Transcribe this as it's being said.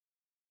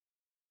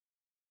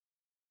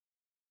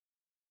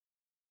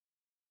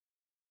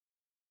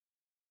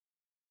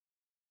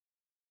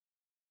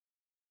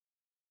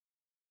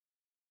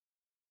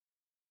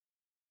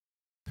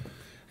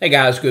Hey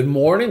guys, good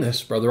morning. This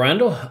is Brother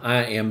Randall.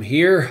 I am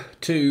here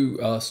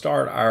to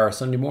start our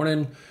Sunday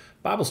morning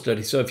Bible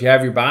study. So if you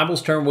have your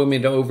Bibles, turn with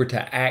me over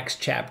to Acts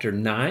chapter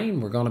 9.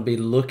 We're going to be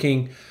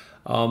looking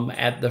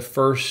at the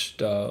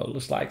first,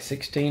 looks like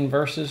 16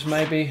 verses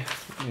maybe.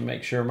 Let me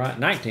make sure I'm right.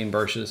 19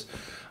 verses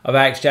of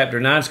Acts chapter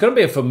 9. It's going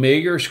to be a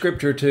familiar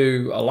scripture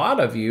to a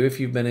lot of you if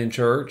you've been in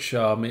church.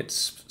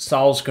 It's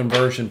Saul's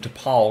conversion to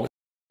Paul.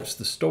 It's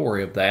the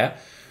story of that.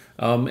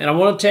 And I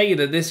want to tell you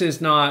that this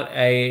is not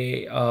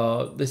a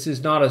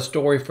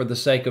story for the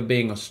sake of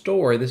being a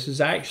story. This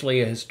is actually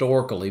a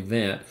historical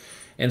event.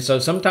 And so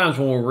sometimes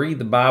when we read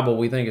the Bible,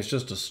 we think it's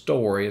just a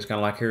story. It's kind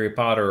of like Harry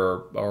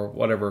Potter or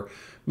whatever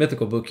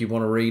mythical book you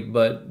want to read.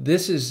 But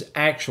this is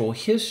actual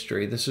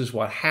history. This is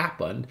what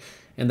happened.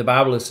 And the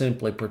Bible is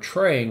simply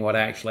portraying what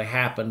actually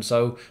happened.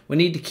 So we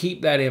need to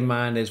keep that in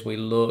mind as we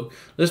look.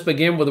 Let's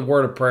begin with a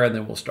word of prayer and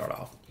then we'll start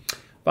off.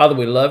 Father,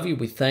 we love you.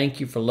 We thank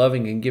you for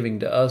loving and giving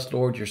to us,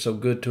 Lord. You're so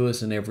good to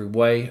us in every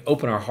way.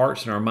 Open our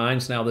hearts and our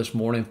minds now this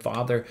morning,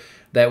 Father,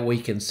 that we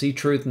can see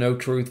truth, know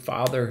truth,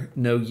 Father,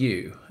 know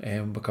you,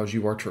 and because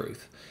you are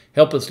truth.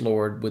 Help us,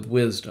 Lord, with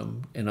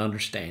wisdom and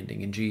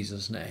understanding. In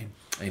Jesus' name,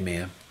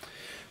 amen.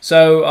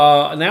 So,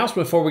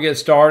 announcement before we get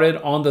started.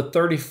 On the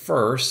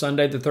 31st,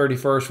 Sunday the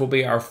 31st, will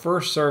be our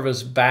first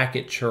service back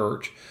at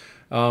church.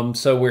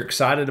 So we're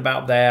excited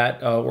about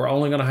that. We're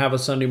only going to have a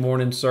Sunday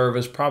morning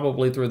service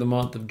probably through the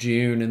month of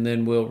June, and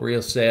then we'll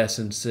reassess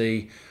and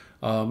see,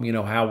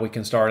 how we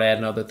can start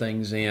adding other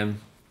things in,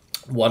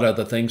 what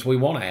other things we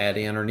want to add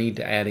in or need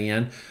to add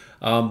in.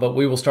 But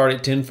we will start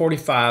at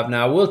 10:45.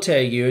 Now, I will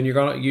tell you,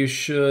 and you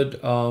should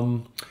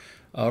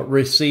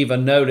receive a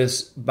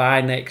notice by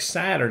next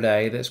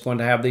Saturday that's going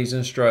to have these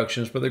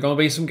instructions, but there are going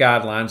to be some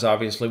guidelines.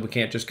 Obviously, we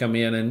can't just come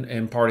in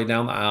and party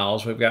down the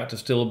aisles. We've got to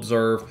still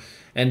observe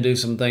and do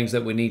some things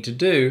that we need to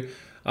do.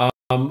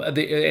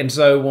 And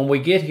so when we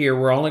get here,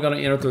 we're only going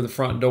to enter through the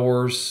front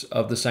doors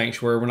of the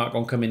sanctuary. We're not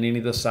going to come in any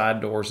of the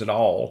side doors at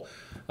all,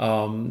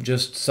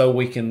 just so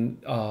we can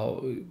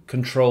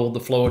control the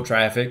flow of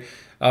traffic.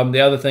 The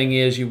other thing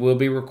is you will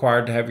be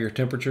required to have your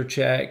temperature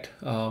checked.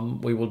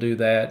 We will do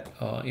that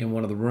in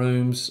one of the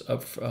rooms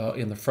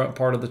in the front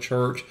part of the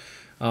church.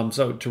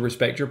 So to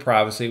respect your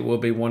privacy, it will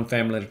be one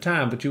family at a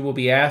time, but you will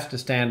be asked to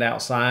stand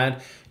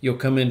outside. You'll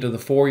come into the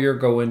foyer,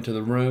 go into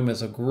the room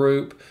as a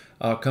group,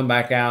 come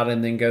back out,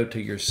 and then go to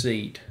your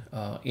seat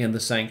in the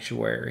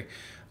sanctuary.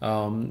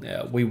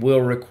 We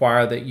will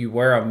require that you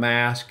wear a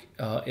mask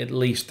at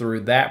least through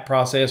that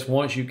process.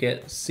 Once you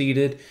get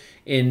seated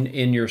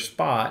in your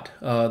spot,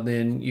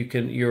 then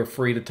you're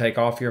free to take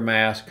off your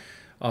mask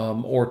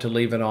or to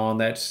leave it on.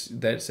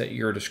 That's at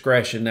your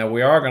discretion. Now,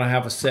 we are going to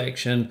have a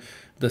section.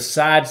 The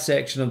side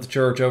section of the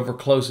church over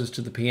closest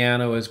to the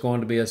piano is going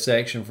to be a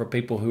section for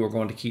people who are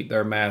going to keep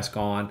their mask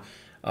on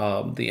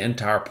the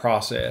entire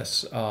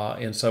process.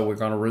 And so we're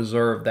going to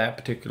reserve that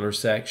particular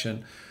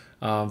section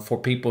for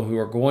people who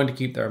are going to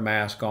keep their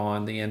mask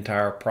on the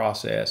entire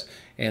process.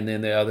 And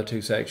then the other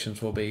two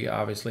sections will be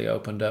obviously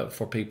opened up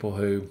for people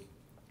who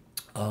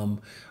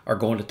are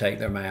going to take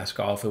their mask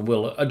off. And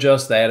we'll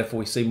adjust that. If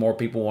we see more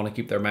people want to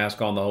keep their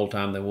mask on the whole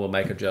time, then we'll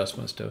make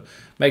adjustments to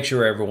make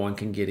sure everyone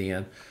can get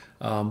in.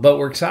 But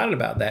we're excited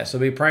about that. So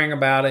be praying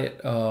about it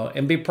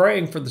and be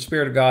praying for the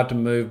Spirit of God to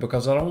move,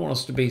 because I don't want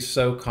us to be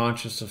so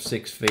conscious of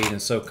 6 feet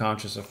and so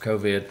conscious of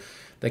COVID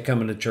that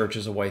coming to church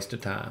is a waste of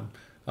time.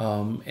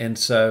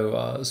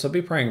 So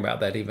be praying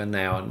about that even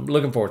now, and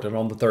looking forward to it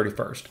on the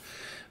 31st.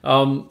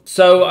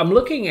 So I'm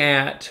looking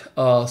at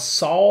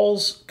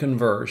Saul's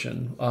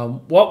conversion.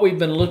 What we've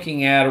been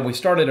looking at, or we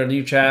started a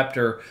new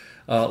chapter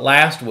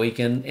last week,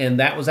 and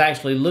that was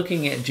actually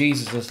looking at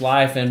Jesus'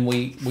 life, and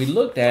we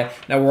looked at,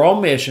 now we're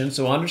on mission,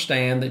 so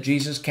understand that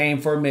Jesus came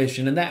for a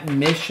mission, and that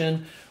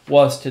mission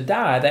was to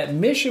die. That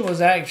mission was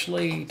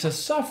actually to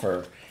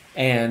suffer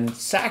and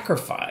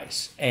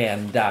sacrifice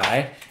and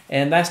die,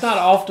 and that's not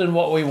often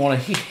what we want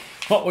to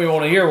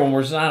hear when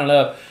we're signing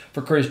up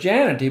for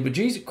Christianity. But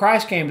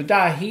Christ came to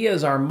die. He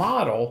is our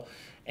model.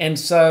 And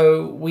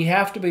so we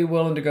have to be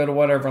willing to go to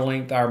whatever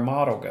length our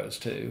model goes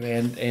to.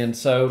 And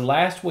so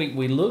last week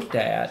we looked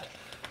at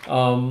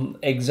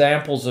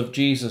examples of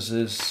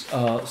Jesus's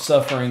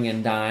suffering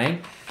and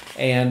dying,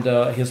 and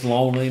his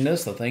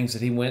loneliness, the things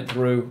that he went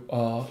through,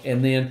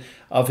 and then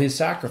of his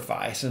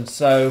sacrifice. And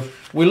so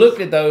we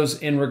looked at those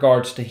in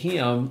regards to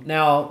him.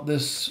 Now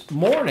this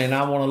morning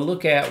I want to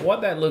look at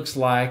what that looks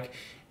like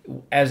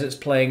as it's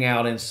playing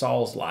out in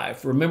Saul's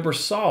life. Remember,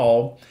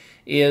 Saul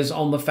is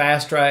on the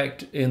fast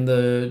track in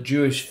the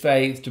Jewish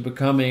faith to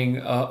becoming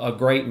a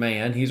great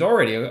man. He's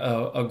already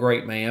a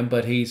great man,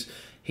 but he's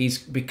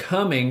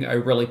becoming a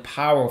really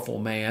powerful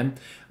man.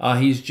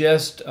 He's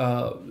just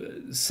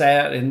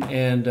sat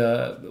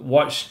and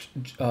watched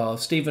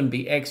Stephen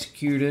be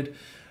executed.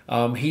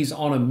 He's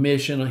on a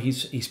mission.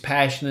 He's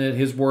passionate.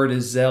 His word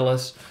is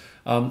zealous.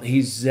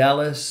 He's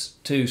zealous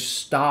to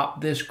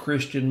stop this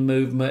Christian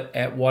movement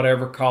at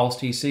whatever cost.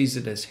 He sees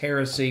it as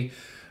heresy.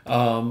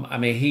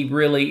 He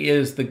really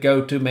is the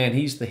go-to man.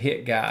 He's the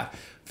hit guy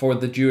for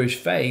the Jewish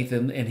faith,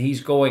 and he's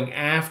going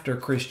after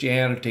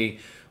Christianity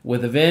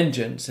with a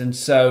vengeance. And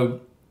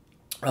so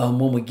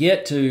when we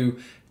get to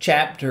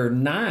chapter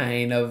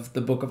 9 of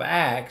the book of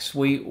Acts,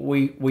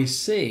 we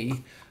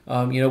see,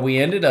 we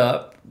ended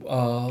up,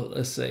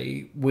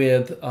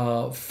 with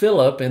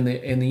Philip and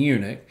the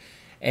eunuch,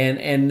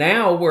 and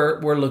now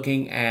we're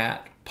looking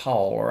at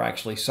Paul, or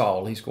actually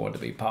Saul. He's going to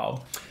be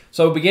Paul.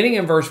 So beginning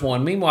in verse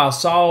 1, meanwhile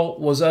Saul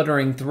was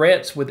uttering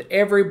threats with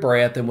every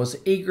breath and was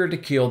eager to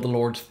kill the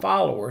Lord's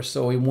followers.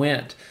 So he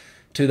went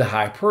to the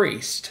high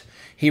priest.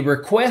 He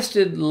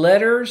requested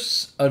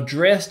letters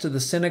addressed to the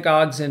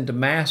synagogues in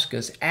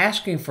Damascus,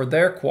 asking for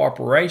their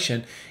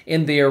cooperation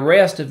in the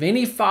arrest of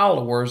any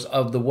followers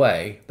of the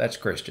way, that's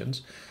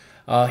Christians,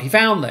 he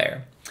found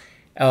there.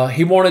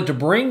 He wanted to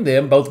bring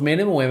them, both men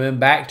and women,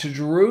 back to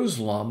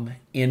Jerusalem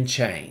in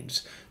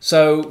chains.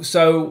 So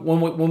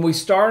when we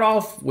start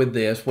off with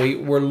this,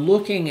 we're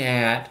looking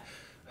at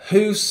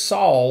who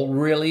Saul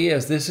really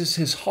is. This is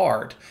his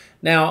heart.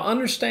 Now,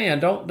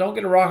 understand, don't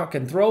get a rock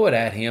and throw it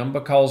at him,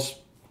 because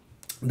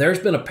there's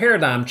been a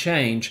paradigm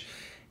change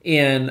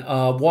in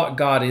what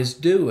God is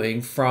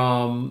doing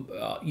from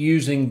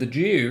using the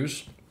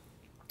Jews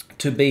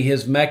to be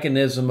his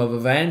mechanism of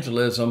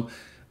evangelism.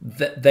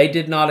 They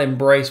did not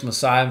embrace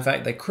Messiah. In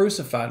fact, they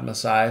crucified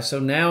Messiah. So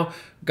now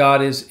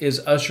God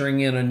is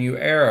ushering in a new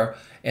era,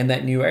 and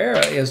that new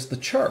era is the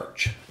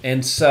church.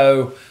 And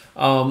so,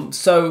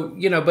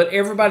 but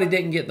everybody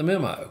didn't get the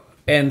memo.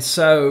 And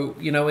so,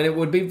 and it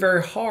would be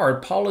very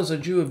hard. Paul is a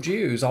Jew of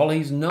Jews. All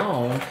he's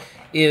known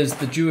is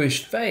the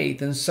Jewish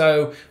faith. And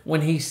so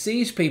when he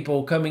sees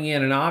people coming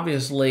in, and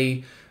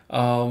obviously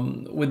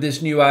with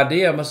this new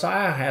idea,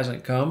 Messiah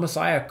hasn't come,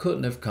 Messiah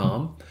couldn't have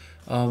come,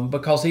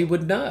 because he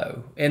would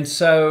know. And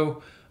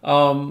so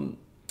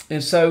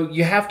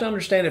you have to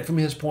understand it from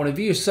his point of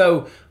view.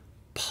 So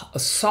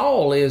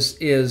Saul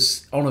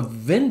is on a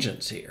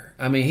vengeance here.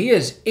 I mean, he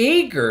is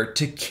eager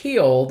to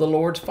kill the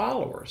Lord's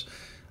followers.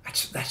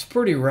 That's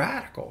pretty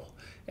radical.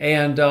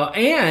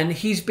 And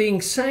he's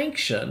being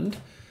sanctioned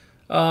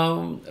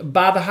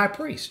by the high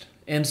priest.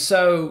 And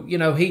so,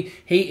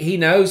 he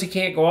knows he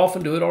can't go off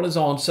and do it on his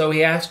own, so he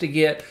has to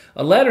get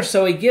a letter.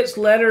 So he gets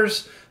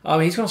letters.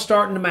 He's going to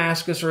start in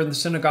Damascus, or in the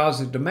synagogues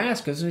of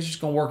Damascus, and he's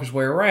just going to work his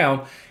way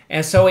around.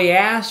 And so he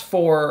asked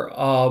for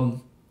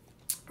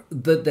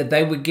that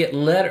they would get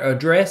letter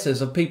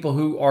addresses of people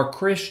who are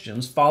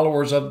Christians,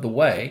 followers of the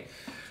way,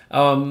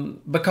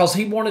 because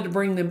he wanted to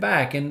bring them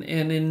back. And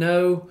in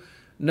no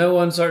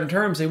uncertain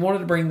terms, he wanted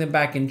to bring them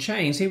back in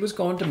chains. He was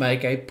going to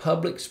make a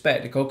public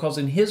spectacle, because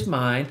in his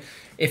mind,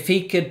 if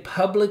he could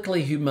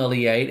publicly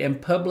humiliate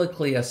and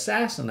publicly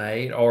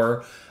assassinate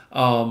or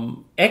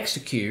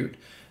execute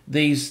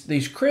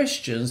these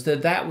Christians,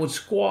 that would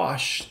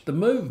squash the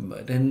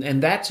movement.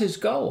 And that's his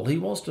goal. He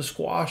wants to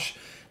squash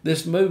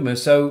this movement.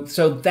 So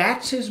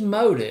that's his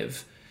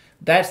motive.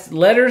 That's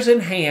letters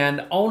in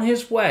hand on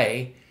his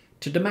way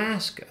to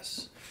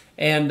Damascus.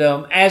 And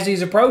as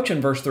he's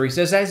approaching, verse 3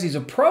 says, as he's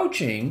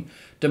approaching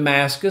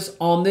Damascus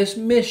on this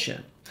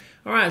mission.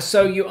 All right,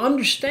 so you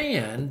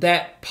understand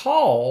that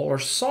Paul, or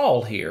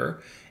Saul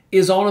here,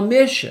 is on a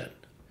mission.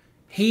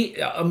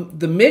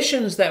 The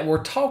missions that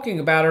we're talking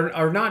about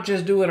are not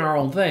just doing our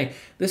own thing.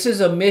 This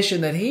is a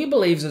mission that he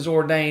believes is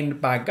ordained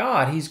by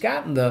God. He's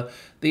gotten the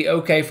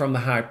okay from the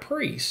high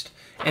priest.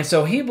 And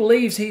so he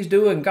believes he's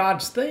doing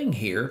God's thing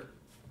here.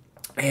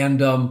 And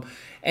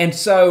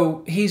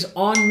so he's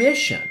on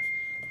mission.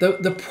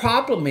 The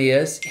problem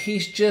is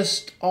he's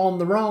just on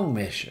the wrong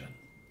mission.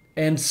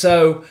 And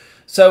so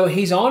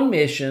he's on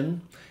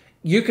mission.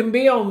 You can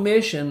be on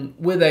mission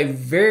with a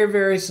very,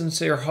 very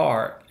sincere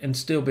heart and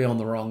still be on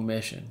the wrong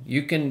mission.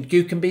 You can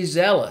be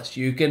zealous.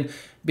 You can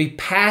be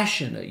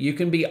passionate. You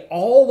can be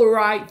all the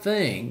right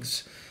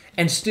things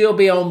and still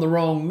be on the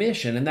wrong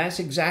mission. And that's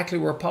exactly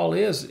where Paul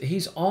is.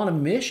 He's on a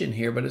mission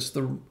here, but it's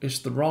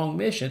the wrong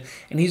mission.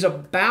 And he's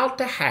about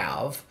to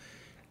have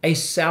a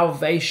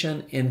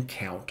salvation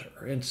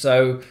encounter. And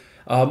so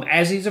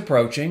as he's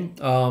approaching,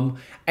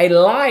 a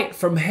light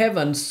from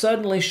heaven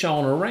suddenly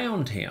shone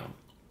around him.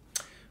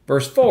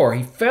 Verse 4,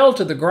 he fell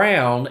to the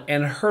ground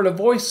and heard a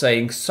voice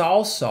saying,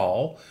 Saul,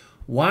 Saul,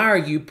 why are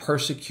you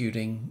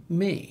persecuting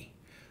me?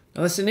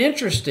 Now that's an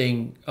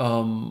interesting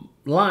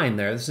line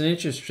there. That's an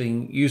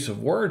interesting use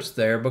of words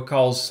there,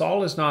 because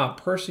Saul is not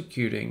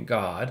persecuting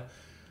God.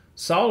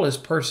 Saul is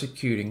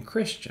persecuting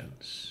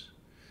Christians.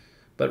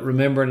 But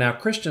remember, now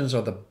Christians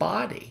are the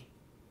body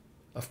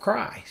of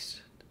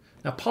Christ.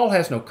 Now Paul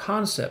has no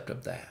concept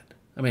of that.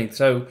 I mean,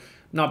 so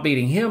not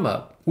beating him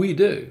up, we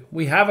do.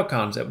 We have a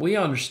concept. We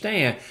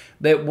understand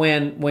that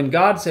when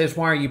God says,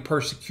 why are you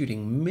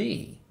persecuting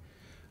me?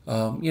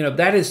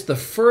 That is the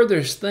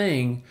furthest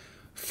thing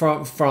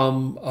from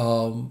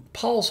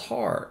Paul's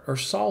heart, or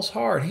Saul's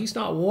heart. He's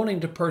not wanting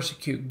to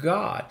persecute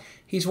God.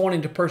 He's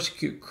wanting to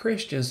persecute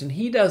Christians, and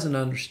he doesn't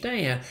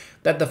understand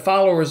that the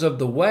followers of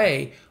the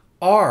way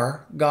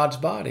are God's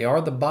body,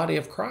 are the body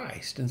of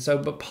Christ. And so,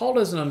 but Paul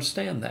doesn't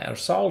understand that, or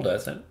Saul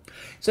doesn't. He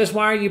says,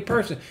 why are you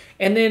persecuting?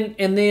 And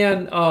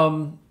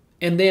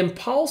then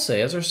Paul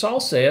says, or Saul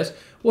says,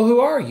 well, who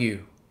are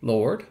you,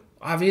 Lord?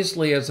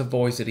 Obviously, it's a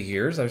voice that he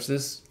hears. There's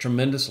this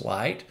tremendous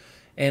light.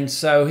 And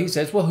so he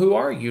says, well, who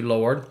are you,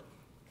 Lord?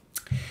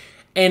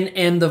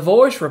 And the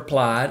voice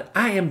replied,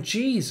 I am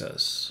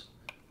Jesus,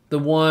 the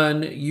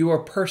one you are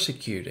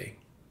persecuting.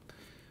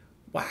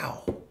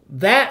 Wow.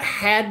 That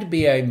had to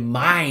be a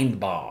mind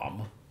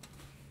bomb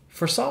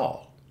for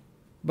Saul.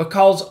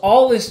 Because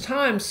all this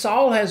time,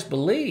 Saul has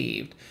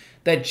believed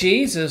that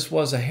Jesus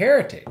was a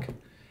heretic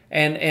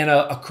and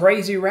a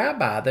crazy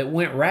rabbi that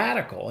went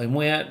radical and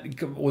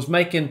was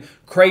making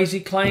crazy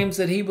claims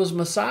that he was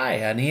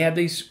Messiah. And he had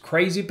these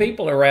crazy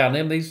people around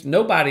him, these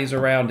nobodies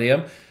around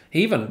him.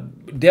 He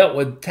even dealt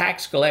with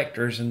tax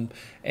collectors and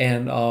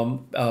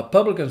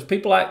publicans,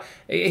 people like,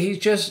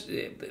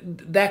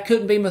 that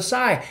couldn't be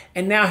Messiah.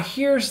 And now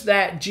here's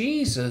that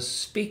Jesus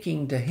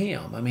speaking to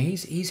him. I mean,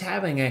 he's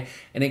having an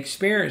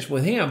experience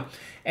with him.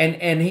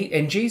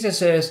 And Jesus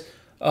says,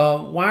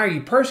 why are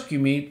you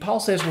persecuting me? Paul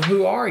says, well,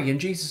 who are you?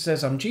 And Jesus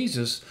says, I'm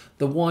Jesus,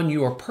 the one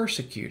you are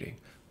persecuting.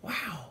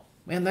 Wow,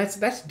 man,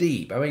 that's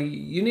deep. I mean,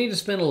 you need to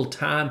spend a little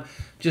time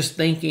just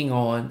thinking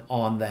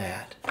on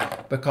that.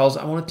 Because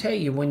I want to tell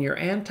you, when you're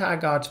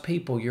anti-God's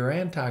people, you're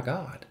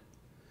anti-God.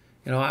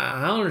 You know,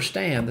 I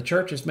understand the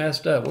church is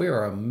messed up. We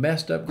are a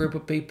messed up group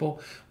of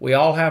people. We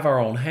all have our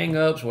own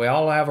hang-ups. We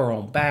all have our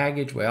own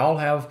baggage. We all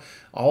have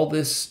all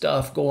this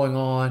stuff going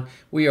on.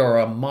 We are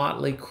a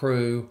motley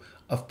crew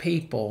of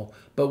people,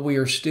 but we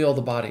are still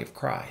the body of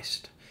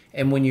Christ.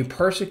 And when you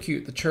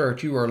persecute the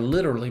church, you are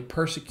literally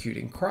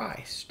persecuting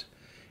Christ.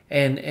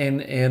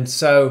 And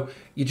so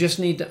you just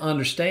need to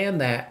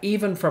understand that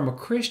even from a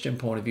Christian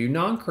point of view.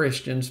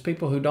 Non-Christians,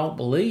 people who don't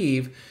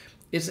believe,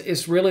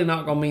 it's really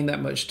not going to mean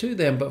that much to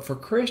them. But for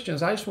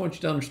Christians, I just want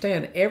you to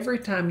understand, every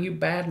time you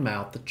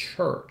badmouth the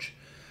church,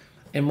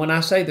 and when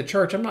I say the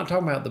church, I'm not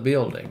talking about the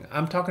building.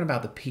 I'm talking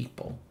about the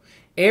people.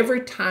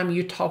 Every time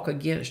you talk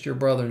against your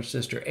brother and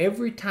sister,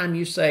 every time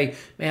you say,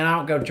 man, I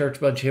don't go to church,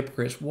 a bunch of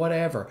hypocrites,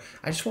 whatever,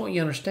 I just want you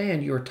to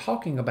understand you're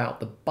talking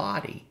about the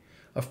body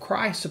of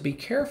Christ, so be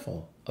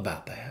careful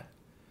about that.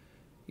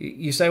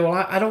 You say, well,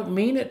 I don't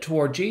mean it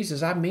toward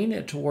Jesus. I mean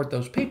it toward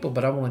those people,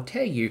 but I want to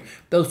tell you,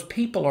 those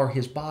people are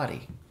his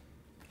body.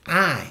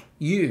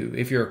 You,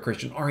 if you're a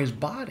Christian, are his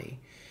body.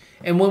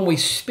 And when we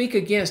speak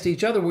against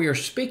each other, we are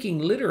speaking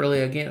literally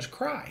against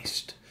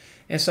Christ.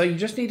 And so you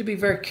just need to be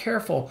very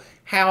careful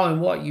how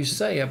and what you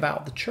say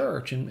about the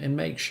church and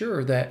make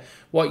sure that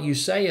what you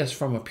say is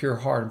from a pure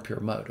heart and pure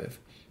motive.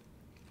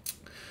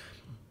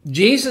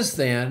 Jesus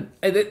then,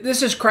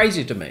 this is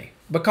crazy to me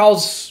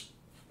because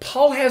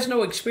Paul has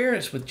no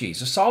experience with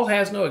Jesus. Saul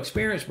has no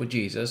experience with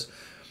Jesus.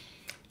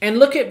 And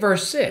look at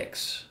verse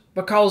 6,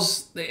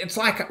 because it's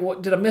like,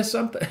 what, did I miss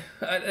something?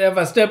 Have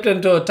I stepped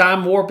into a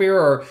time warp here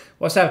or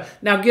what's happening?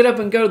 Now get up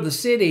and go to the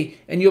city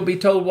and you'll be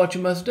told what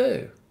you must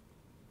do.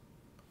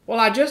 Well,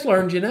 I just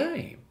learned your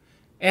name.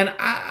 And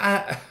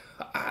I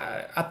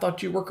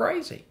thought you were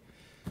crazy.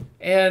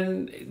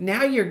 And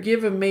now you're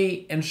giving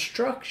me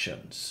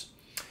instructions.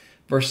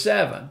 Verse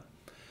 7,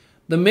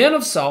 the men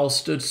of Saul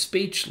stood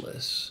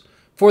speechless,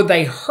 for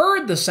they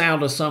heard the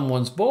sound of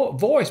someone's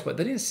voice, but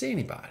they didn't see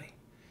anybody.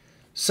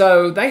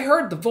 So they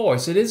heard the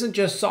voice. It isn't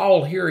just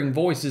Saul hearing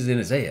voices in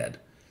his head.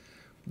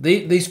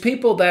 These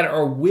people that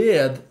are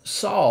with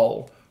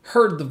Saul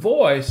heard the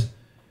voice,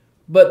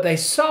 but they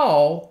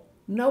saw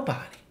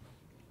nobody.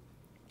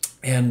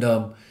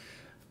 And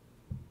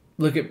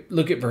look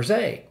at verse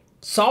 8.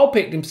 Saul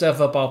picked himself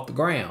up off the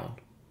ground,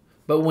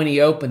 but when he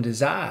opened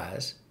his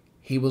eyes,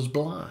 he was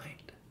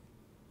blind.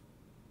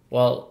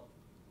 Well,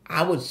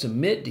 I would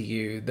submit to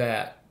you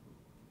that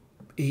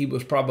he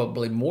was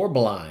probably more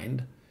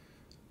blind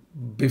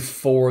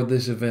before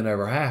this event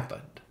ever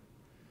happened.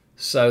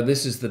 So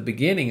this is the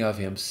beginning of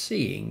him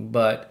seeing,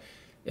 but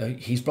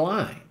he's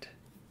blind.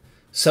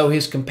 So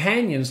his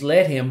companions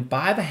led him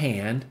by the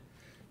hand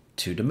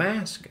to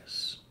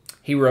Damascus.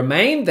 He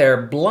remained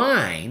there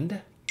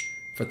blind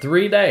for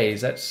 3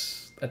 days.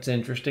 That's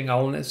interesting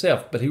all in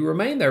itself. But he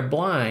remained there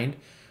blind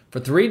for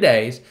 3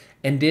 days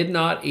and did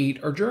not eat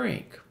or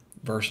drink.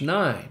 Verse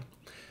 9.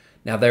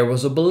 Now there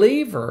was a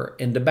believer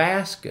in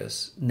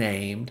Damascus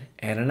named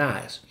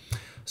Ananias.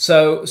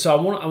 So I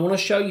want to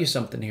show you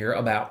something here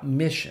about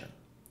mission.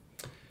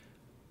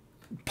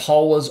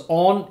 Paul was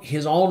on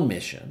his own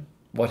mission,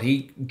 what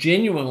he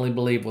genuinely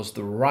believed was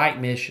the right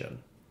mission.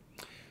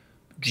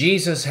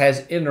 Jesus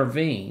has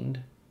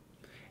intervened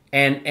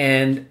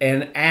and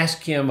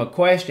asked him a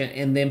question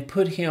and then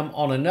put him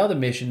on another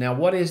mission. Now,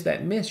 what is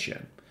that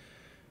mission?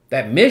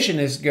 That mission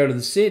is to go to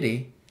the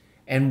city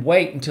and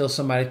wait until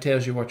somebody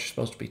tells you what you're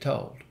supposed to be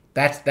told.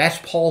 That's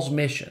Paul's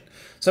mission.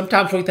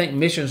 Sometimes we think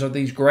missions are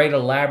these great,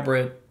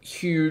 elaborate,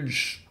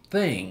 huge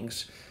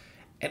things.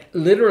 And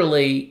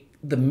literally,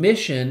 the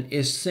mission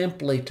is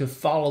simply to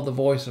follow the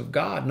voice of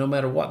God, no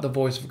matter what the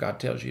voice of God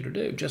tells you to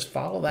do. Just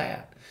follow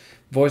that.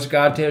 The voice of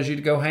God tells you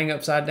to go hang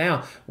upside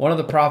down. One of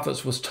the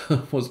prophets was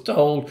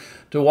told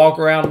to walk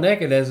around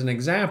naked as an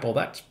example.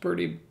 That's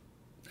pretty...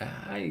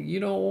 you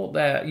don't want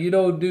that. You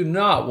do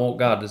not want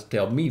God to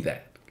tell me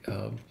that.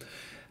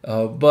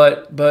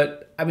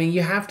 But I mean,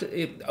 you have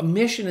to, a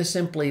mission is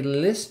simply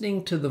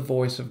listening to the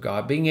voice of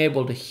God, being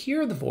able to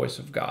hear the voice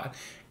of God,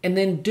 and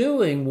then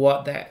doing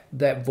what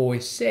that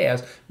voice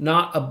says,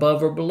 not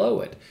above or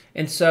below it.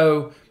 And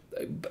so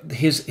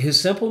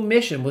his simple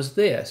mission was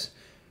this: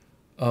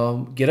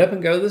 get up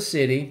and go to the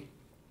city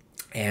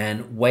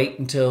and wait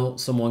until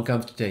someone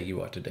comes to tell you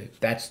what to do.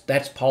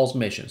 That's Paul's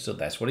mission. So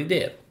that's what he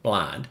did.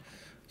 Blind.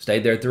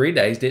 Stayed there 3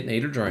 days, didn't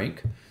eat or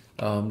drink.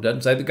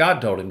 Doesn't say that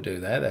God told him to do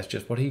that. That's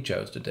just what he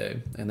chose to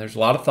do. And there's a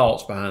lot of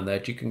thoughts behind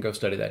that. You can go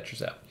study that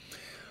yourself.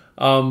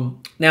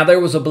 Now,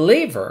 there was a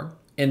believer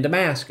in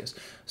Damascus.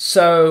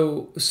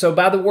 So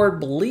by the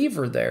word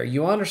believer there,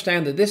 you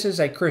understand that this is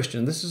a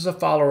Christian. This is a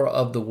follower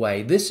of the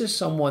way. This is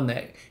someone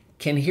that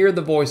can hear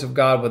the voice of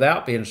God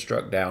without being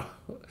struck down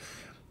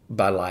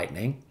by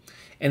lightning.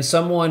 And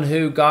someone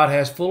who God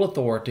has full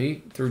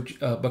authority through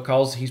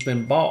because he's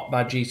been bought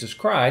by Jesus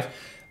Christ,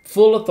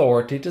 full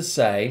authority to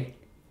say,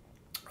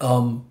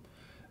 go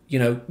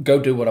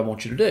do what I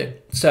want you to do.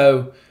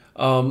 So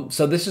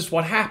this is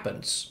what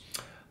happens.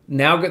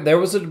 Now there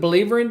was a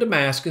believer in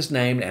Damascus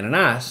named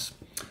Ananias.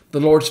 The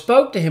Lord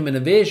spoke to him in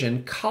a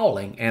vision,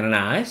 calling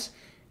Ananias.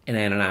 And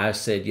Ananias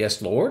said,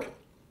 "Yes, Lord."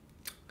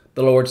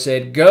 The Lord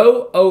said,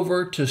 "Go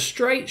over to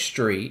Straight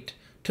Street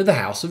to the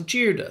house of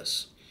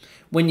Judas.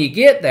 When you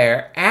get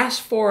there,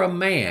 ask for a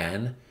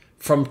man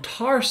from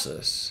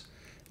Tarsus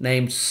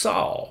named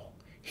Saul.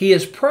 He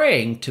is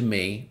praying to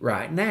me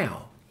right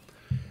now.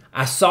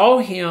 I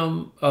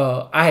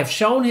have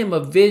shown him a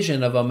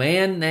vision of a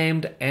man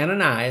named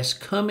Ananias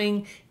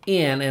coming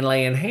in and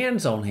laying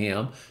hands on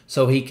him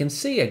so he can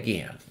see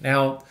again."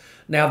 Now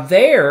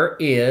there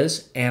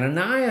is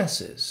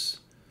Ananias's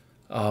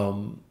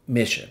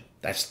mission.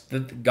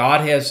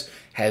 God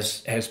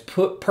has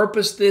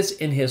purposed this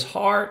in his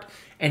heart,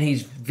 and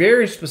he's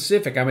very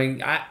specific. I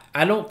mean,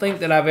 I don't think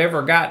that I've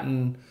ever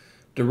gotten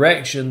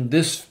direction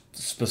this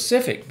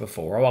specific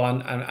before. Well,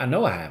 I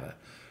know I haven't.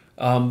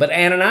 But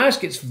Ananias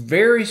gets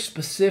very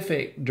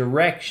specific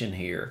direction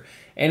here.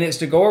 And it's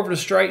to go over to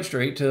Straight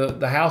Street to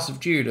the house of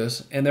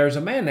Judas. And there's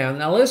a man now.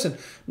 Now listen,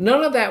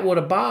 none of that would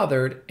have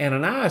bothered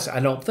Ananias, I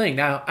don't think.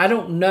 Now, I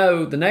don't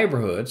know the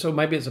neighborhood, so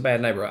maybe it's a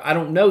bad neighborhood. I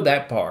don't know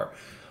that part.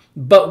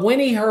 But when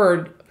he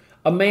heard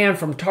a man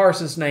from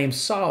Tarsus named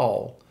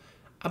Saul,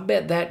 I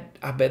bet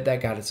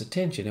that got his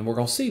attention. And we're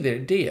going to see that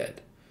it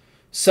did.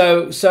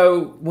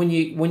 So when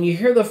you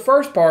hear the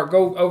first part,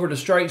 go over to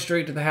Straight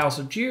Street to the house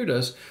of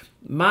Judas,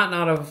 might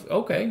not have,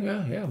 okay,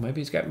 yeah, maybe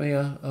he's got me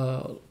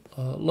a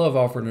love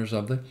offering or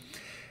something.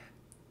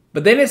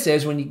 But then it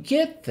says, when you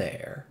get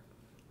there,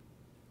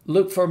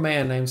 look for a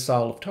man named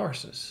Saul of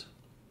Tarsus.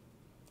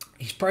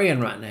 He's praying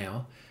right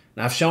now.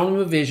 And I've shown him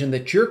a vision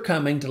that you're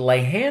coming to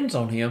lay hands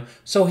on him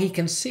so he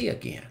can see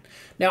again.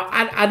 Now,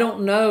 I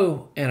don't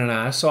know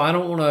Ananias, so I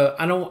don't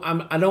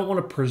want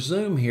to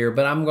presume here,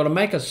 but I'm going to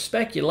make a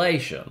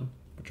speculation,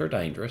 which are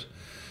dangerous.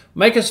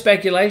 Make a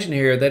speculation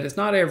here that it's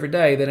not every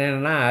day that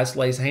Ananias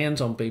lays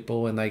hands on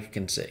people and they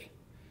can see.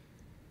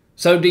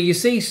 So do you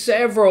see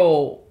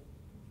several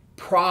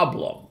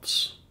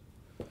problems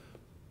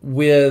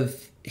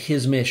with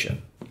his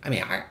mission? I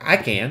mean, I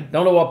can.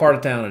 Don't know what part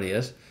of town it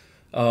is.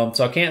 So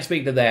I can't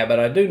speak to that, but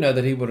I do know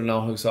that he would have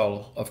known who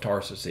Saul of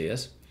Tarsus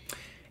is.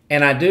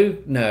 And I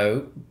do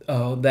know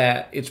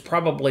that it's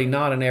probably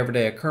not an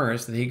everyday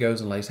occurrence that he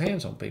goes and lays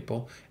hands on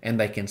people and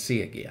they can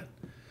see again.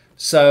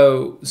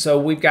 So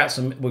we've got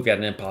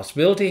an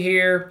impossibility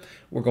here.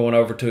 We're going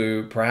over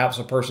to perhaps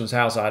a person's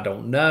house I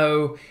don't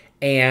know,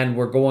 and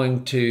we're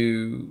going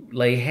to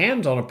lay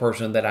hands on a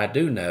person that I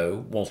do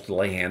know wants to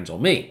lay hands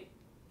on me,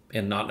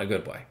 and not in a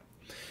good way.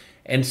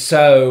 And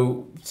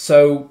so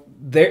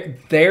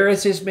there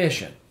is his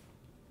mission.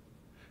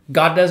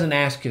 God doesn't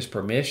ask his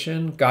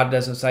permission. God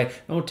doesn't say,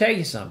 "I want to tell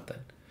you something,"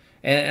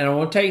 and I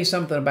want to tell you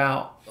something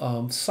about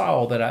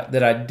Saul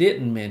that I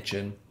didn't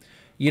mention.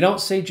 You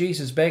don't see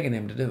Jesus begging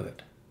him to do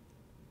it.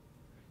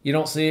 You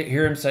don't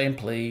hear him saying,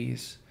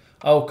 "Please,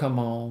 oh come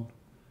on."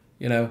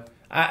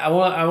 I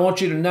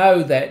want you to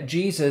know that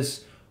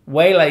Jesus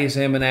waylays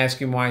him and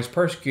asks him why he's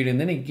persecuted,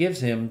 and then he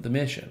gives him the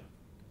mission.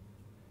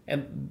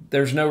 And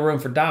there's no room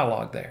for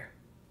dialogue there.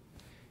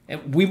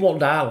 And we want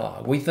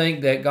dialogue. We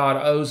think that God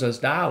owes us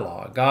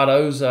dialogue. God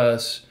owes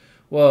us,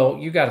 well,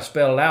 you got to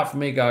spell it out for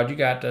me, God. You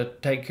got to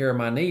take care of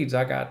my needs.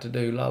 I got to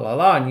do la, la,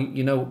 la. And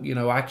you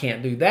know, I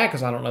can't do that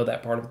because I don't know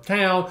that part of the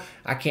town.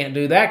 I can't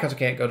do that because I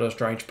can't go to a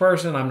strange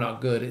person. I'm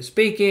not good at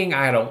speaking.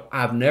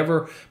 I've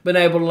never been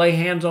able to lay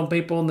hands on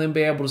people and then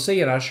be able to see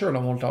it. I sure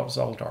don't want to talk to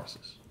Saul of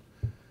Tarsus.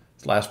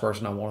 It's the last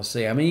person I want to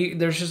see. I mean,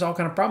 there's just all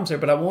kind of problems there,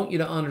 but I want you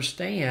to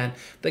understand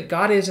that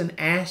God isn't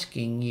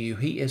asking you.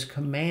 He is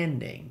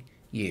commanding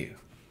you.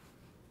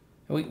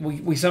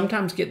 We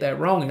sometimes get that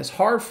wrong, and it's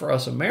hard for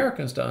us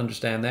Americans to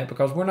understand that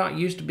because we're not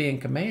used to being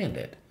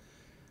commanded.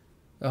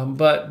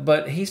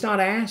 But he's not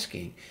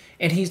asking,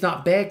 and he's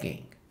not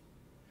begging.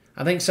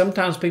 I think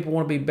sometimes people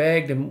want to be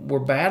begged, and we're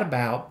bad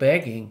about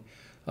begging.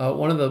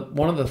 One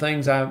of the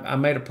things I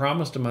made a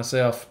promise to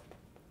myself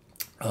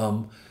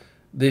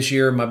this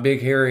year, my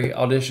big, hairy,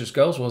 audacious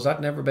goals was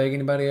I'd never beg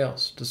anybody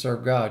else to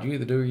serve God. You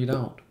either do or you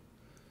don't.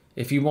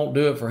 If you won't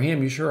do it for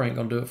him, you sure ain't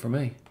going to do it for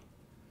me.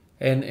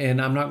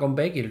 And I'm not going to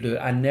beg you to do it.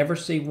 I never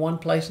see one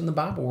place in the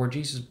Bible where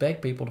Jesus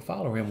begged people to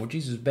follow him, where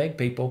Jesus begged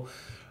people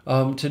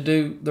to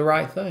do the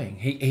right thing.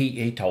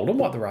 He told them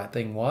what the right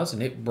thing was,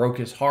 and it broke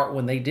his heart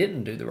when they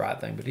didn't do the right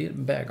thing, but he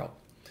didn't beg them.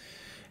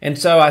 And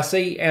so I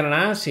see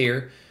Ananias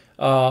here.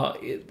 God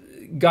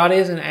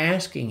isn't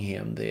asking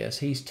him this.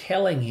 He's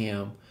telling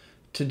him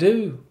to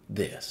do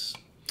this.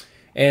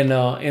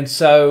 And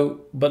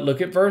so, but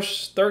look at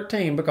verse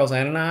 13, because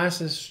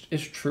Ananias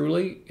is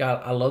truly,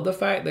 I love the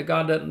fact that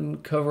God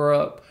doesn't cover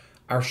up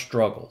our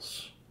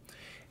struggles.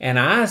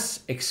 Ananias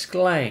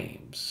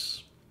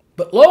exclaims,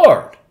 "But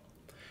Lord,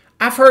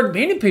 I've heard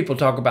many people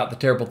talk about the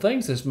terrible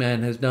things this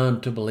man has done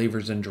to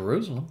believers in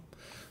Jerusalem."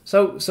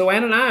 So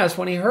Ananias,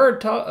 when he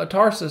heard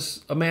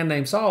Tarsus, a man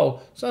named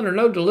Saul, is under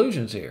no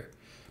delusions here.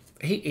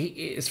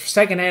 It's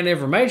secondhand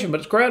information, but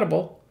it's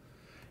credible.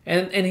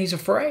 And he's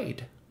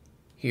afraid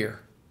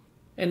here.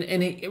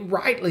 And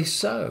rightly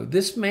so.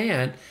 This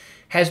man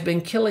has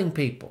been killing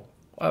people.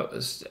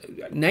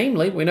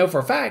 Namely, we know for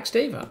a fact,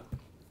 Stephen.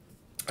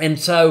 And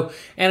so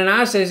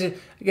Ananias says,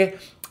 okay,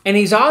 and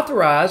he's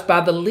authorized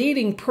by the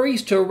leading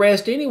priest to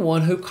arrest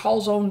anyone who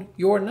calls on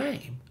your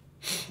name.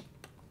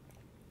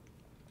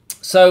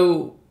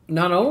 So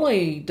not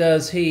only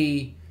does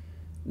he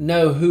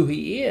know who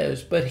he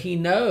is, but he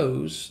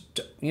knows,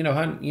 you know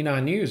how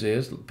news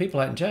is, people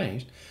hadn't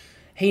changed.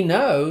 He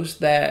knows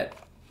that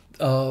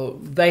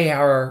they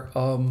are,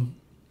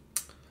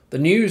 the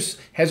news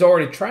has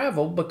already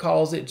traveled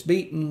because it's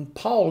beaten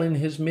Paul in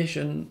his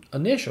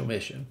initial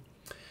mission.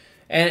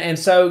 And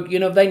so,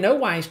 they know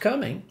why he's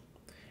coming.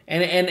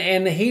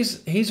 And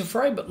he's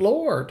afraid, but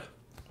Lord.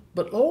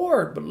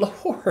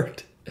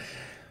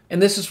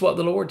 And this is what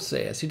the Lord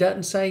says. He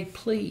doesn't say,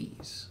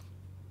 please.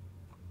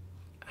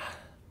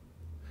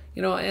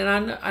 And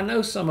I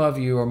know some of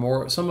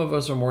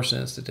us are more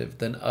sensitive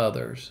than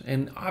others.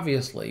 And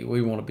obviously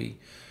we want to be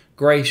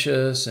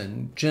gracious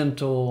and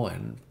gentle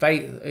and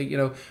faith.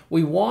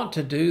 We want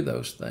to do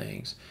those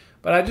things.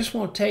 But I just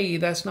want to tell you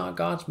that's not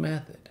God's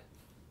method.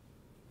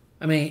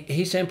 I mean,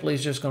 he simply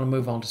is just going to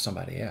move on to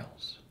somebody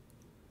else.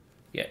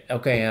 Yeah,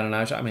 okay,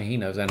 Ananias, he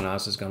knows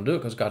Ananias is going to do it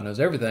because God knows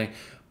everything.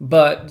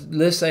 But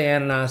let's say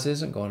Ananias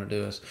isn't going to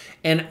do it.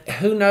 And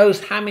who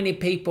knows how many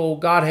people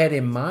God had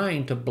in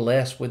mind to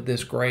bless with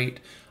this great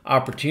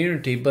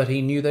opportunity, but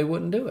he knew they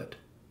wouldn't do it.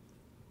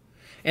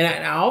 And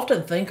I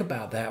often think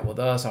about that with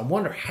us. I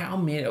wonder how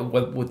many,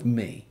 with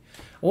me,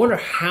 I wonder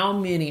how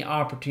many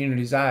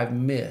opportunities I have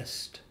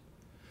missed.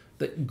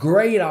 The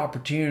great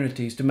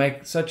opportunities to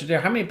make such a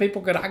difference. How many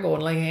people could I go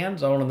and lay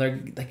hands on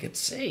and they could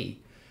see?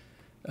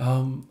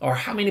 Or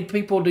how many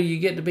people do you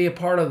get to be a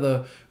part of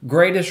the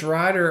greatest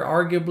writer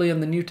arguably in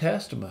the New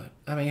Testament?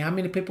 How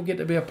many people get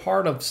to be a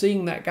part of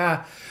seeing that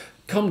guy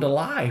come to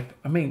life?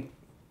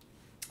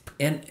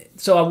 And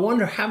so I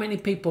wonder how many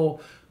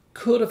people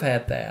could have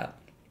had that.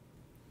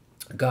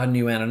 God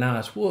knew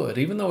Ananias would.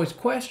 Even though he's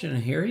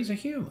questioning here, he's a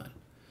human.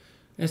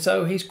 And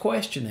so he's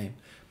questioning.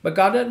 But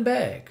God doesn't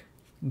beg.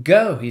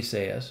 Go, he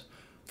says,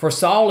 for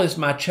Saul is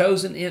my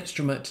chosen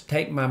instrument to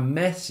take my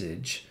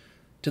message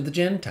to the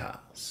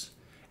Gentiles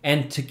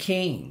and to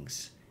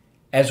kings,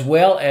 as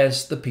well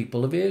as the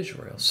people of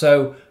Israel.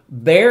 So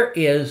there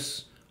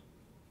is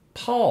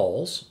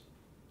Paul's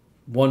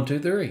 1, 2,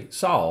 3.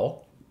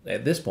 Saul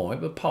at this point,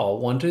 but Paul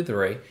 1, 2,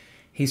 3.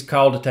 He's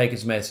called to take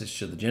his message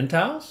to the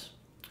Gentiles,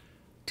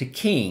 to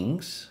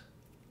kings,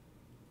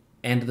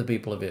 and to the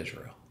people of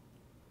Israel.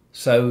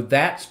 So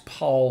that's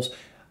Paul's.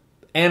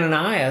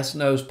 Ananias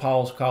knows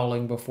Paul's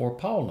calling before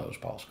Paul knows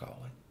Paul's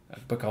calling,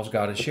 because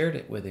God has shared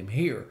it with him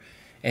here.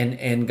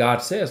 And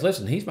God says,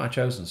 listen, he's my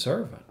chosen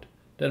servant.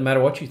 Doesn't matter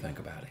what you think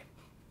about him.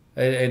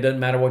 It doesn't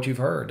matter what you've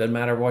heard. Doesn't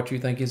matter what you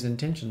think his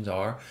intentions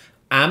are.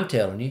 I'm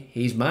telling you,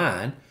 he's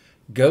mine.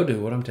 Go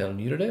do what I'm telling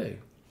you to do.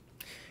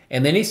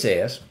 And then he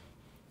says,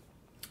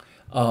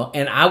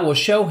 and I will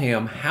show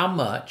him how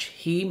much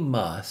he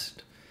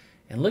must,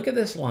 and look at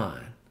this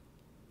line,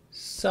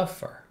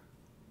 suffer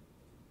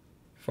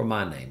for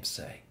my name's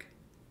sake.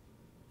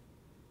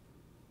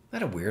 Isn't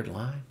that a weird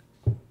line?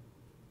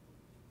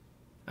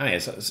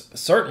 It's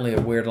certainly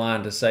a weird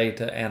line to say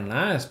to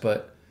Ananias,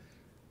 but,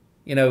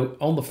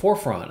 on the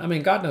forefront.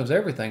 God knows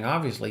everything,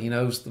 obviously. He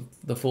knows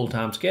the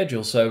full-time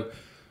schedule.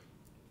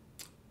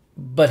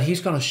 But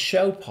he's going to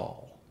show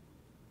Paul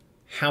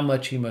how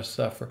much he must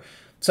suffer.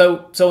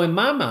 So in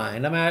my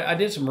mind, I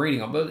did some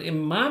reading on it, but in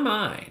my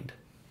mind,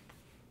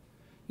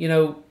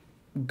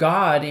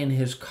 God in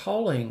his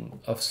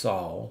calling of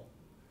Saul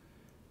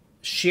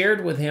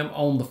shared with him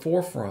on the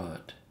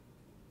forefront,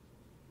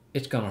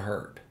 it's going to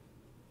hurt.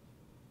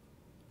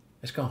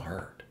 It's going to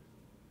hurt.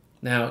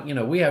 Now,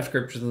 we have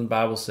scriptures in the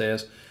Bible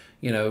says,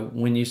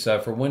 when you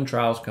suffer, when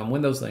trials come,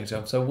 when those things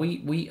come. So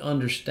we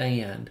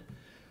understand.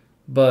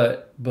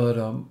 But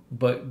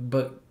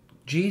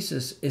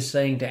Jesus is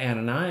saying to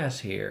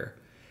Ananias here,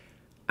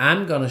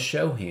 I'm going to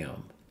show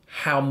him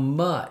how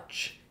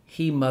much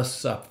he must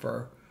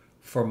suffer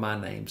for my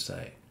name's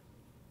sake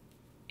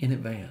in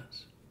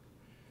advance.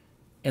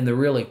 And the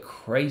really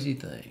crazy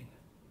thing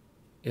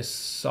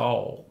is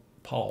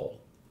Paul,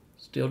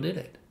 still did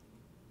it.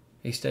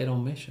 He stayed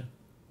on mission.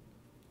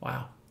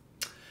 Wow.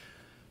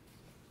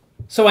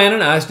 So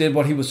Ananias did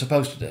what he was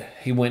supposed to do.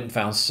 He went and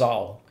found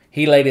Saul.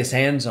 He laid his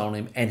hands on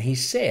him and he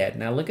said,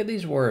 now look at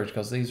these words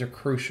because these are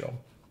crucial.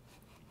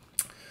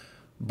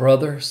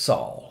 Brother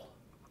Saul,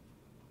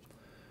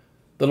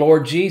 the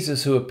Lord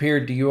Jesus who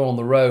appeared to you on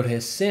the road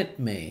has sent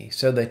me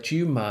so that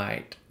you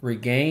might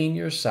regain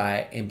your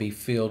sight and be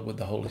filled with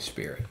the Holy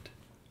Spirit.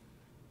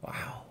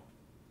 Wow.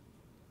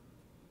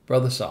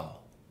 Brother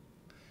Saul,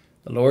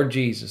 the Lord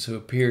Jesus who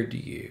appeared to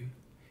you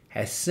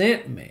has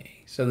sent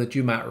me so that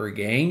you might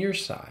regain your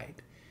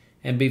sight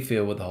and be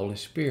filled with the Holy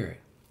Spirit.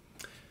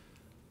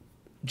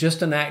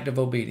 Just an act of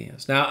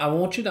obedience. Now, I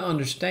want you to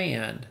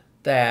understand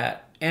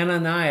that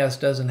Ananias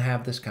doesn't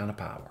have this kind of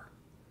power.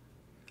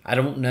 I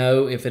don't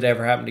know if it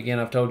ever happened again.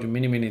 I've told you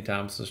many, many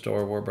times the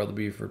story where Brother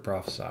Buford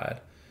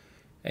prophesied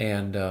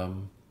and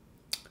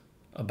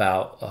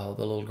about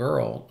the little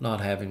girl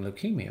not having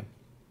leukemia.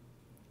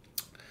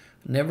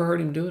 Never heard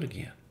him do it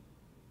again.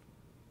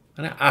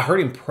 And I heard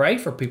him pray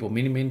for people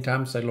many, many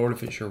times, say, Lord,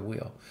 if it's your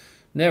will.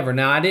 Never.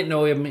 Now, I didn't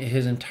know him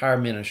his entire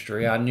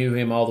ministry. I knew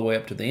him all the way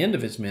up to the end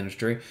of his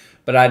ministry,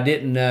 but I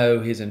didn't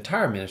know his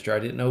entire ministry. I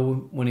didn't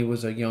know when he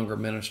was a younger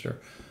minister.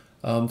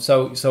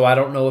 So I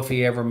don't know if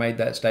he ever made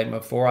that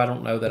statement before. I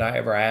don't know that I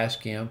ever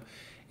asked him.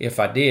 If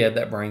I did,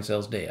 that brain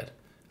cell's dead.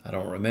 I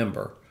don't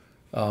remember.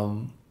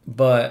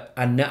 But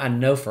I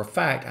know for a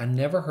fact I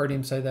never heard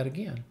him say that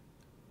again.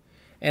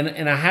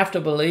 And I have to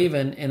believe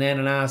in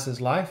Ananias'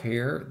 life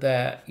here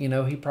that,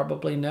 he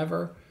probably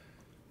never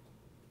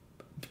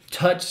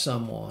touched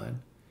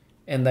someone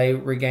and they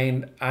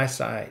regained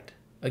eyesight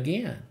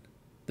again.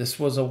 This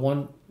was a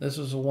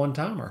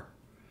one-timer.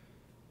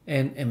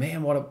 And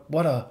man,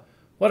 what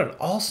an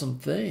awesome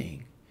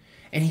thing.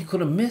 And he could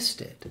have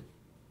missed it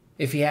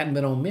if he hadn't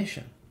been on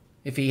mission.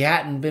 If he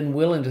hadn't been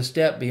willing to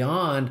step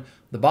beyond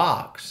the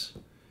box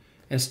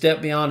and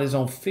step beyond his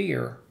own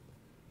fear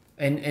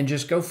and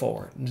just go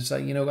for it and just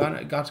say,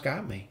 God's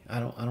got me. I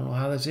don't know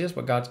how this is,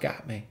 but God's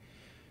got me.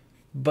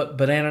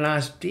 But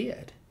Ananias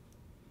did.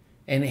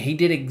 And he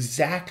did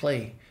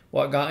exactly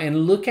what God,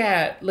 and look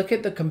at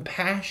the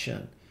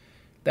compassion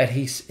that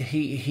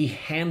he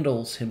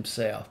handles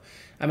himself.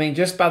 I mean,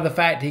 just by the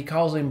fact he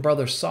calls him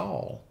Brother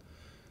Saul,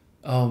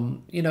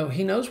 he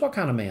knows what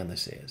kind of man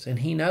this is. And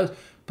he knows,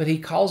 but he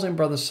calls him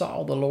Brother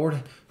Saul. The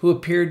Lord who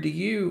appeared to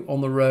you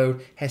on the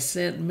road has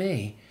sent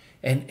me.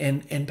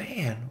 And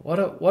man, what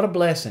a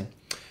blessing.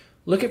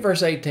 Look at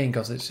verse 18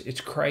 because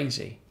it's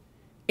crazy.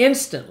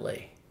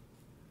 Instantly,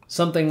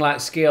 something like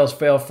scales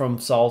fell from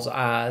Saul's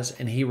eyes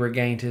and he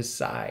regained his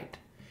sight.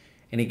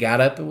 And he got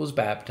up and was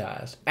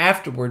baptized.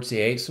 Afterwards, he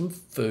ate some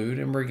food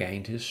and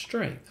regained his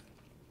strength.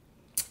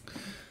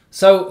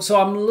 So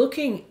I'm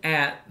looking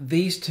at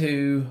these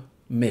two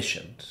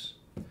missions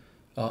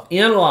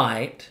in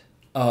light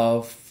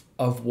of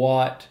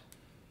what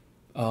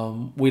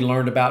we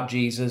learned about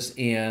Jesus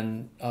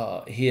in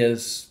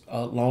his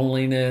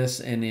loneliness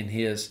and in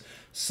his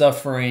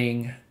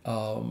suffering,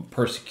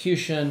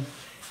 persecution,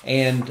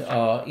 and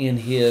in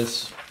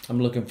his,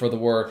 I'm looking for the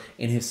word,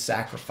 in his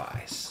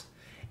sacrifice.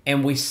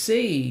 And we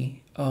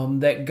see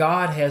that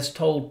God has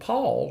told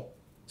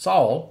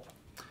Saul,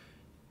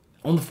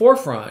 on the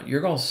forefront, you're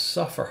going to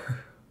suffer.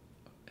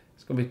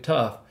 It's going to be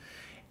tough.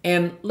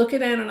 And look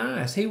at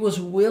Ananias. He was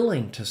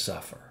willing to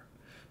suffer.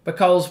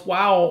 Because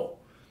while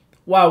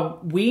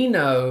we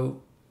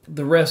know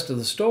the rest of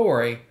the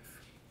story,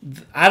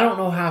 I don't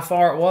know how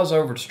far it was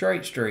over to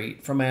Straight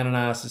Street from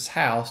Ananias'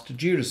 house to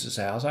Judas's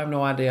house. I have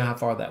no idea how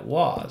far that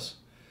was.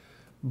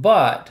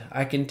 But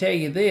I can tell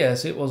you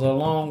this, it was a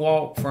long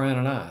walk for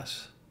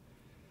Ananias.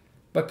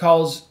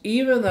 Because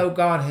even though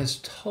God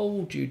has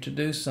told you to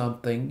do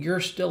something,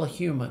 you're still a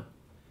human.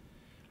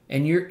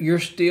 And you're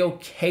still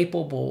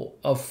capable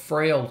of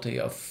frailty,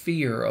 of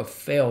fear, of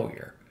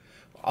failure.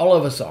 All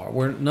of us are.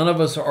 None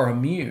of us are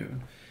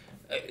immune.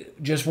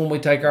 Just when we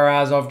take our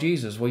eyes off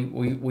Jesus,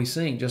 we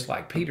sink just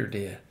like Peter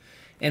did.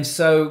 And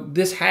so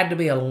this had to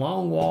be a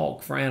long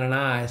walk for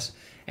Ananias.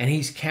 And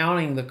he's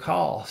counting the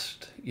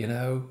cost,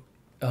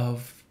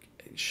 of...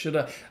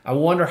 I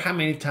wonder how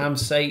many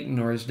times Satan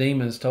or his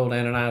demons told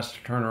Ananias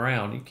to turn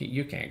around.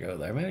 You can't go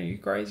there, man. Are you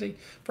crazy?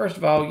 First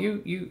of all,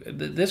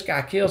 this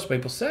guy kills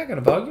people. Second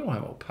of all, you don't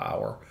have no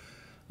power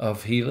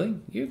of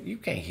healing. You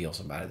can't heal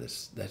somebody that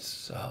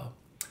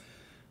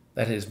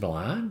is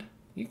blind.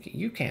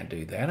 You can't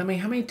do that. I mean,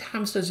 how many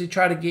times does he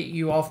try to get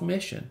you off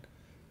mission?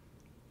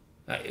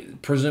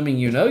 Presuming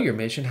you know your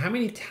mission, how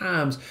many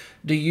times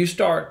do you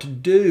start to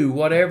do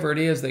whatever it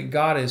is that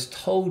God has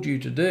told you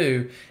to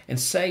do, and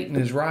Satan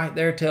is right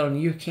there telling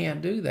you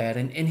can't do that?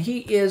 And he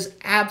is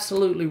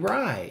absolutely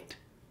right.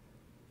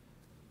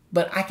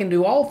 But I can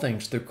do all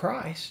things through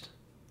Christ.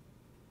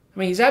 I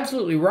mean, he's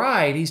absolutely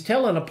right. He's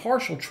telling a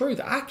partial truth.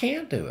 I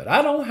can't do it.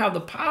 I don't have the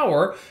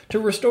power to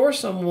restore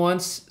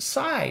someone's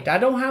sight. I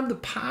don't have the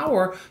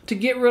power to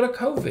get rid of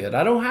COVID.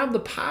 I don't have the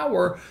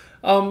power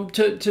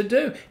to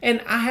do.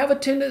 And I have a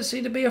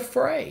tendency to be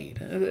afraid,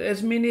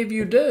 as many of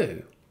you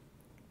do.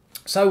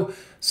 So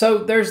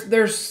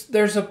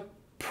there's a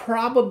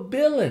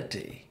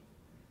probability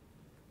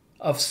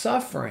of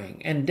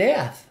suffering and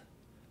death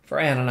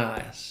for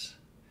Ananias.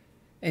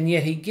 And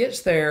yet he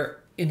gets there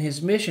in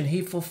his mission.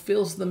 He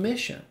fulfills the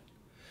mission.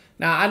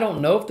 Now, I don't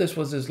know if this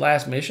was his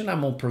last mission.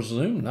 I'm going to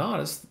presume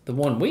not. It's the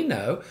one we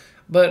know.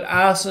 But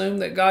I assume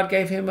that God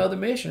gave him other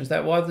missions.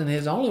 That wasn't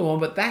his only one,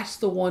 but that's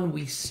the one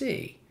we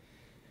see.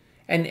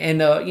 And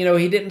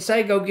he didn't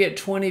say go get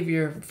 20 of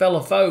your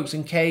fellow folks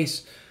in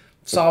case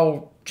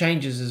Saul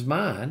changes his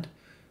mind.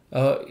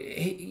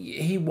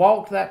 He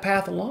walked that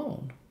path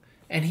alone.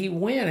 And he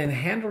went and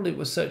handled it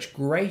with such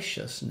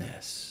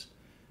graciousness.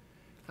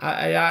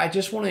 I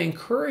just want to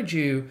encourage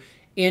you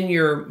in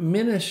your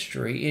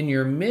ministry, in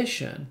your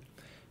mission,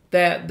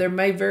 that there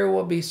may very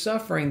well be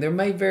suffering, there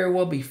may very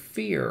well be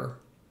fear,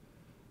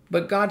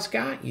 but God's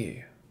got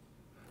you.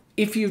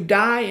 If you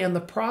die in the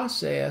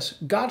process,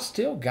 God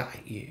still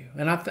got you.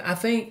 And I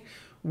think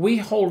we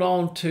hold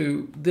on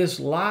to this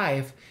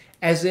life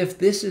as if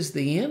this is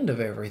the end of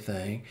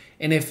everything.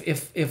 And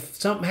if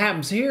something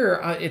happens here,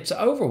 it's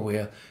over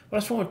with. But I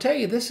just want to tell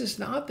you, this is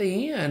not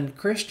the end.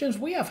 Christians,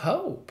 we have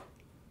hope.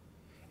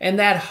 And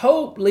that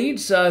hope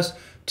leads us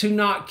to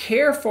not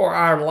care for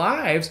our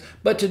lives,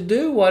 but to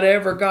do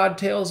whatever God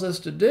tells us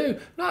to do.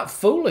 Not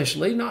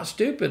foolishly, not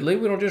stupidly.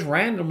 We don't just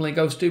randomly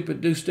do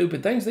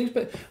stupid things.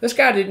 This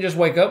guy didn't just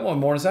wake up one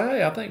morning and say,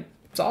 hey, I think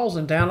Saul's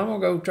in town. I'm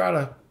going to go try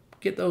to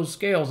get those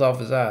scales off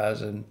his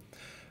eyes, and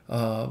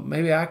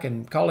maybe I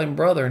can call him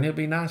brother and he'll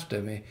be nice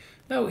to me.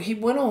 No, he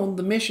went on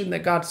the mission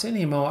that God sent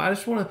him on. I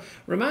just want to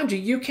remind you,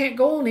 you can't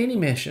go on any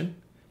mission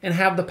and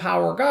have the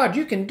power of God.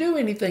 You can do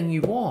anything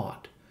you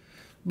want.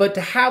 But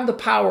to have the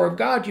power of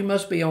God, you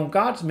must be on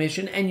God's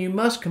mission, and you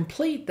must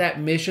complete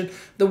that mission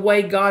the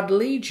way God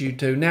leads you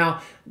to.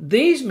 Now,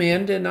 these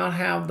men did not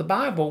have the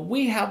Bible.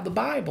 We have the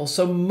Bible.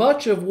 So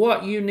much of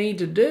what you need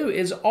to do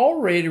is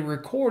already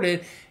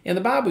recorded in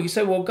the Bible. You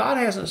say, well, God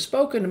hasn't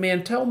spoken to me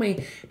and told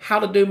me how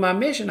to do my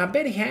mission. I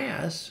bet he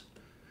has.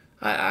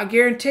 I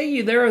guarantee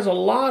you there is a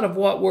lot of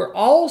what we're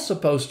all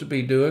supposed to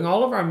be doing.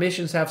 All of our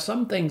missions have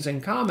some things in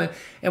common,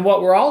 and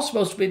what we're all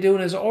supposed to be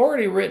doing is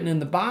already written in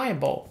the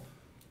Bible.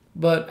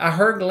 But I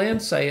heard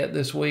Glenn say it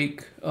this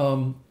week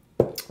on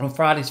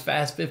Friday's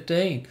Fast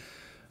 15,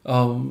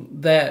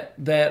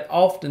 that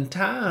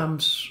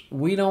oftentimes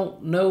we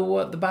don't know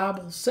what the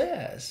Bible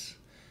says.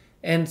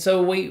 And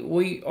so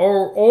we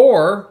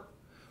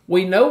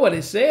know what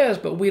it says,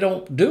 but we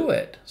don't do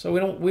it. So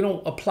we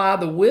don't apply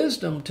the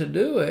wisdom to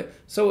do it,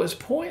 so it's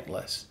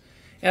pointless.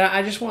 And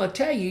I just want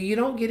to tell you, you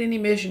don't get any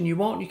mission you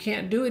want. You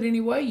can't do it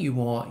any way you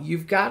want.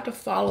 You've got to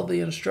follow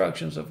the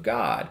instructions of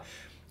God.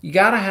 You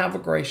got to have a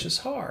gracious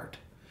heart.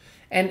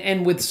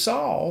 And with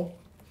Saul,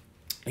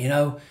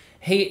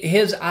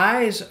 his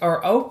eyes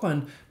are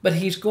open, but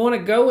he's going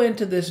to go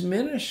into this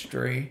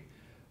ministry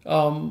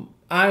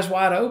eyes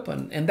wide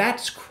open. And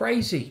that's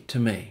crazy to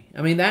me.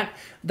 I mean,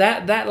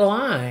 that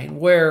line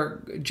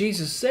where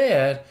Jesus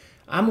said,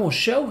 I'm going to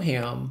show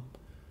him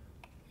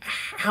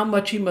how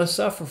much he must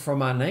suffer for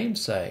my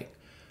name's sake.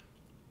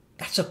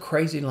 That's a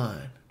crazy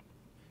line.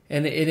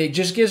 And it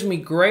just gives me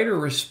greater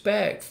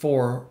respect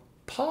for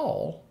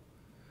Paul,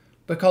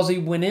 because he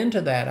went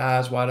into that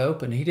eyes wide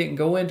open. He didn't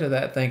go into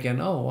that thinking,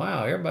 oh,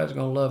 wow, everybody's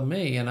going to love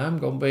me, and I'm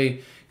going to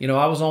be,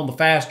 I was on the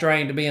fast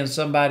train to being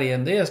somebody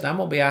in this, and I'm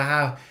going to be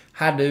a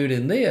high dude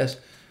in this.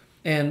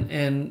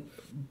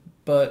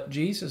 But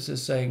Jesus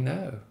is saying,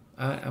 no,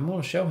 I'm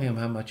going to show him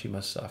how much he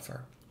must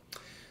suffer.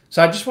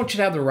 So I just want you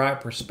to have the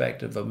right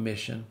perspective of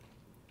mission.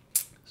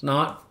 It's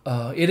not,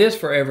 it is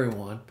for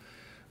everyone,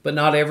 but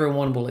not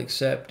everyone will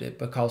accept it,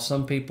 because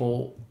some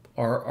people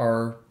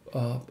are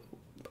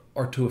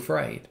too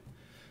afraid.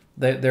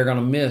 They're going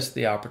to miss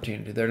the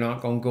opportunity. They're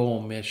not going to go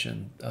on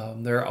mission.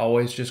 They're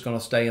always just going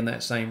to stay in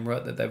that same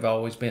rut that they've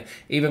always been.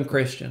 Even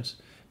Christians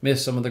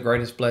miss some of the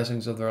greatest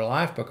blessings of their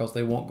life because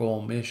they won't go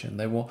on mission.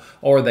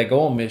 Or they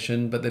go on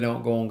mission, but they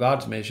don't go on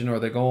God's mission, or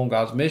they go on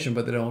God's mission,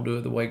 but they don't do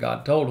it the way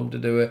God told them to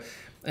do it.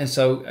 And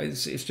so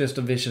it's just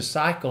a vicious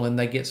cycle, and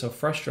they get so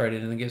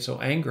frustrated and they get so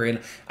angry.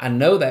 And I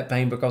know that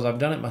pain because I've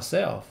done it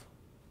myself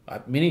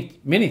many,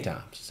 many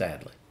times,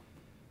 sadly.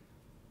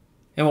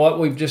 And what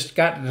we've just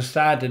got to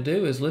decide to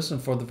do is listen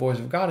for the voice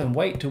of God and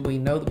wait till we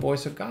know the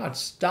voice of God.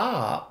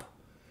 Stop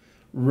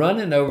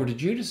running over to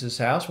Judas's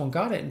house when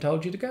God hadn't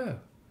told you to go.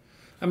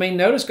 I mean,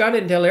 notice God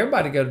didn't tell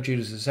everybody to go to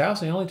Judas's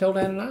house. He only told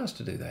Ananias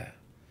to do that.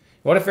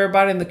 What if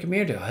everybody in the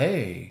community,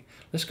 hey,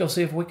 let's go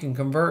see if we can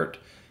convert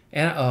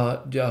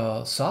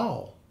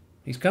Saul.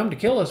 He's come to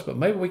kill us, but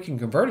maybe we can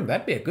convert him.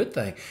 That'd be a good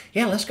thing.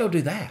 Yeah, let's go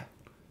do that.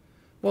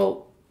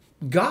 Well,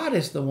 God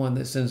is the one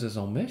that sends us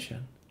on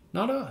mission,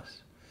 not us.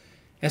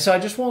 And so I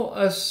just want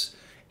us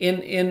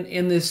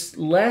in this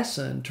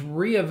lesson to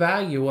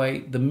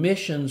reevaluate the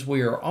missions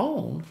we are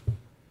on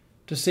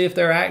to see if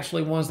they're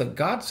actually ones that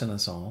God sent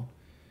us on,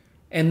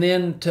 and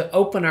then to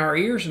open our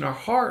ears and our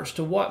hearts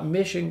to what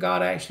mission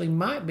God actually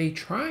might be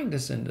trying to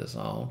send us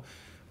on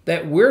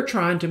that we're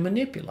trying to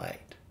manipulate.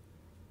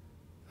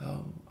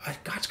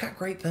 God's got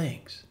great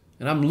things,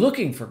 and I'm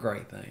looking for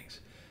great things.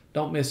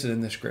 Don't miss it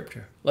in the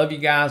scripture. Love you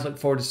guys. Look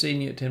forward to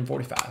seeing you at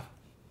 10:45.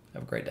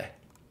 Have a great day.